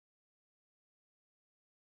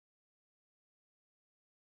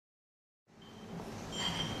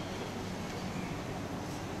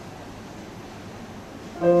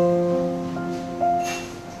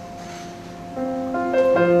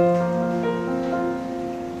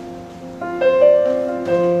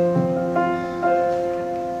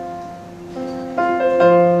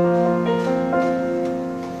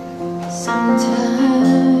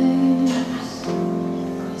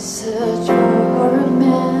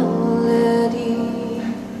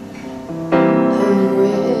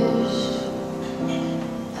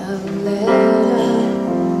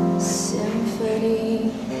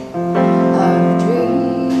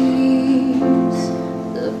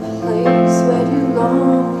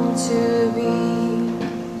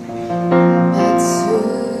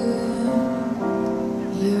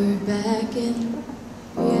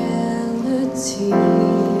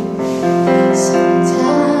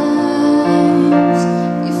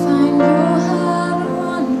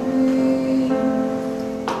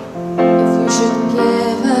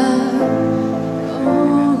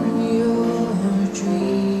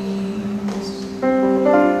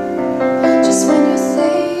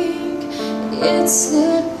It's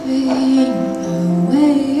slipping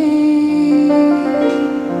away.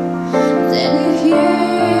 Then you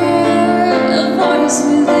hear a voice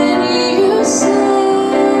within you say,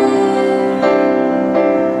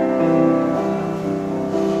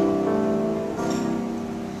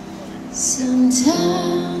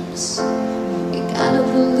 sometimes you gotta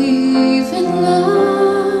believe in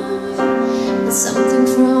love. It's something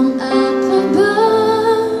from up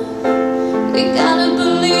above. You gotta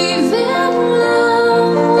believe in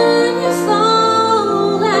love when you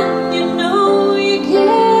fall and you know you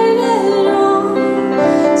gave it all.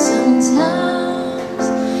 Sometimes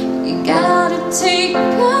you gotta take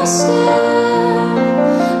a step,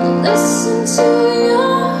 listen to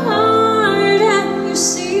your heart, and you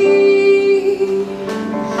see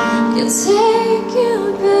it'll take you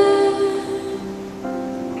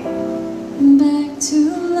back to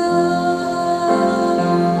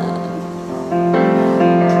love.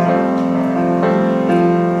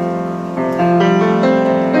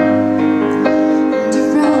 The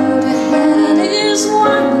road ahead is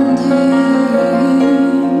winding.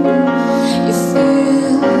 You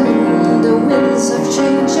feel the winds of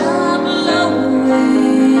change are blowing.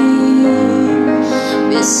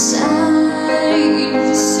 Beside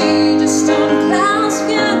you see the storm clouds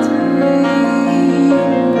gath'ring.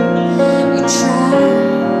 You try,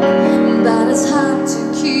 but it's hard to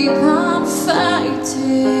keep on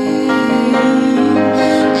fighting.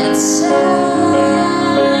 Inside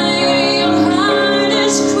your heart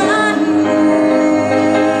is crying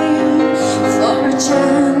for a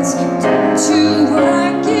chance to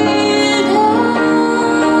work it out.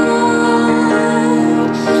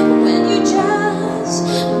 When you just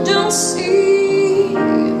don't see a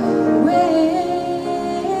way,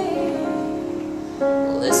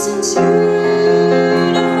 listen to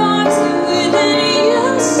the voice within you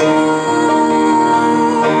say,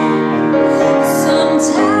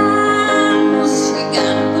 sometimes you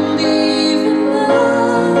gotta believe in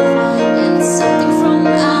love and something from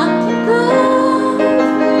up above.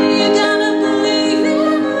 You gotta believe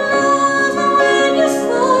in love when you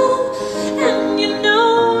fall and you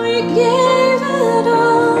know you gave it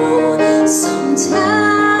all.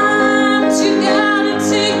 Sometimes you gotta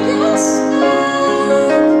take a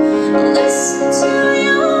step, listen to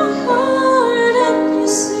your heart, and you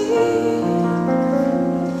see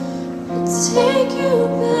it'll take you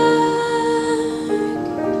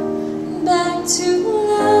back to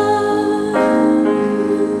love.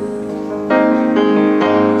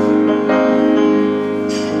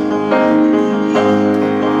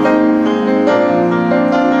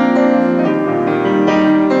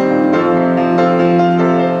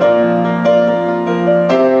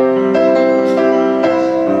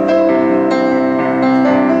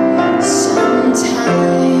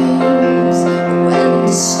 Sometimes when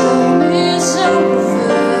the storm is over,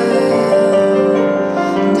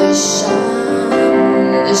 the sun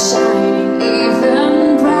is shining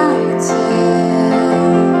even brighter.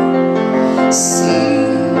 See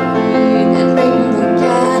that rainbow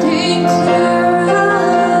getting clearer.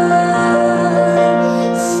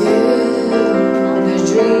 Feel the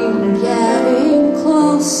dream getting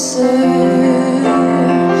closer.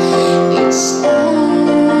 Each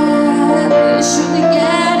step is surely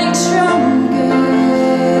getting stronger,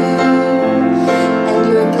 and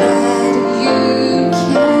you're glad you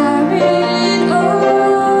carried on.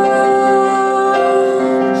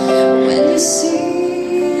 When you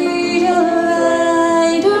see the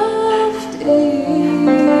light of day,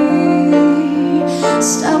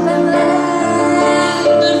 stop and let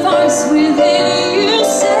the voice within